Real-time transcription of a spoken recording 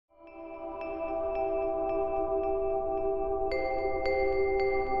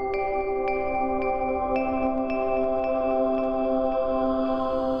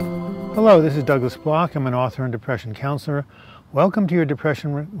Hello, this is Douglas Bloch. I'm an author and depression counselor. Welcome to your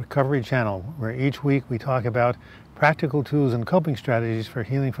Depression Recovery channel, where each week we talk about practical tools and coping strategies for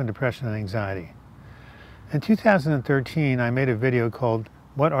healing from depression and anxiety. In 2013, I made a video called,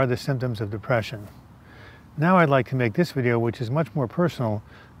 "What are the symptoms of depression?" Now I'd like to make this video, which is much more personal,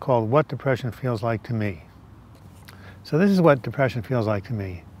 called "What Depression Feels Like to Me." So this is what depression feels like to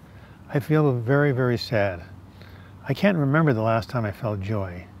me. I feel very, very sad. I can't remember the last time I felt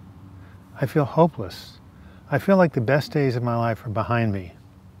joy. I feel hopeless. I feel like the best days of my life are behind me.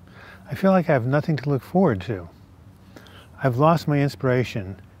 I feel like I have nothing to look forward to. I've lost my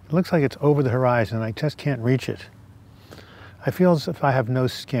inspiration. It looks like it's over the horizon and I just can't reach it. I feel as if I have no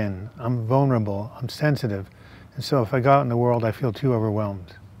skin. I'm vulnerable, I'm sensitive, and so if I go out in the world, I feel too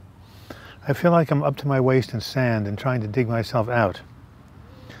overwhelmed. I feel like I'm up to my waist in sand and trying to dig myself out.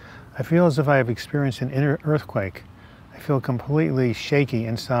 I feel as if I have experienced an inner earthquake. I feel completely shaky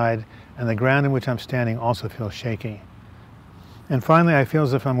inside, and the ground in which I'm standing also feels shaky. And finally, I feel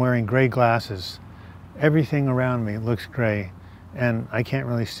as if I'm wearing gray glasses. Everything around me looks gray, and I can't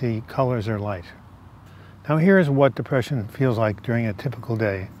really see colors or light. Now here's what depression feels like during a typical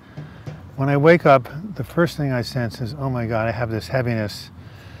day. When I wake up, the first thing I sense is, oh my God, I have this heaviness,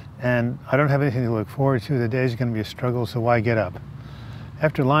 and I don't have anything to look forward to. The day's going to be a struggle, so why get up?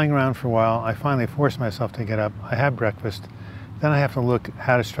 After lying around for a while, I finally force myself to get up. I have breakfast. Then I have to look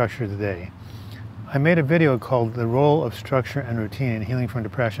how to structure the day. I made a video called "The Role of Structure and Routine in Healing from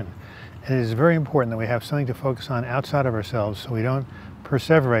Depression." And it is very important that we have something to focus on outside of ourselves so we don't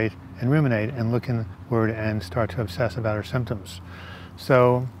perseverate and ruminate and look inward and start to obsess about our symptoms.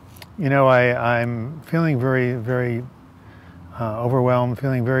 So, you know, I'm feeling very, very overwhelmed,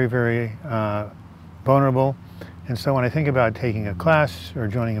 feeling very, very vulnerable. And so when I think about taking a class or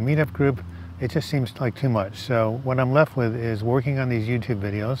joining a meetup group, it just seems like too much. So what I'm left with is working on these YouTube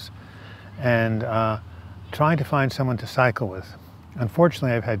videos and trying to find someone to cycle with.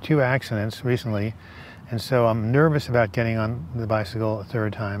 Unfortunately, I've had 2 accidents recently, and so I'm nervous about getting on the bicycle a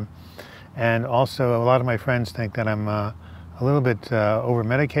third time. And also, a lot of my friends think that I'm a little bit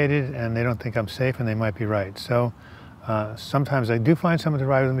over-medicated, and they don't think I'm safe, and they might be right. So sometimes I do find someone to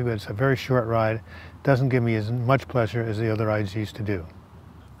ride with me, but it's a very short ride. It doesn't give me as much pleasure as the other rides used to do.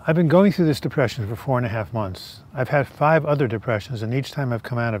 I've been going through this depression for 4.5 months. I've had 5 other depressions, and each time I've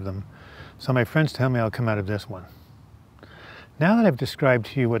come out of them. So my friends tell me I'll come out of this one. Now that I've described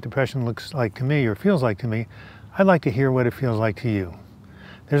to you what depression looks like to me or feels like to me, I'd like to hear what it feels like to you.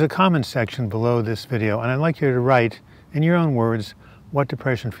 There's a comments section below this video, and I'd like you to write, in your own words, what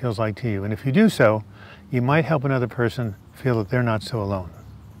depression feels like to you. And if you do so, you might help another person feel that they're not so alone.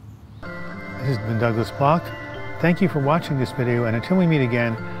 This has been Douglas Bloch. Thank you for watching this video, and until we meet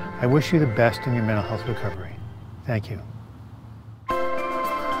again, I wish you the best in your mental health recovery. Thank you.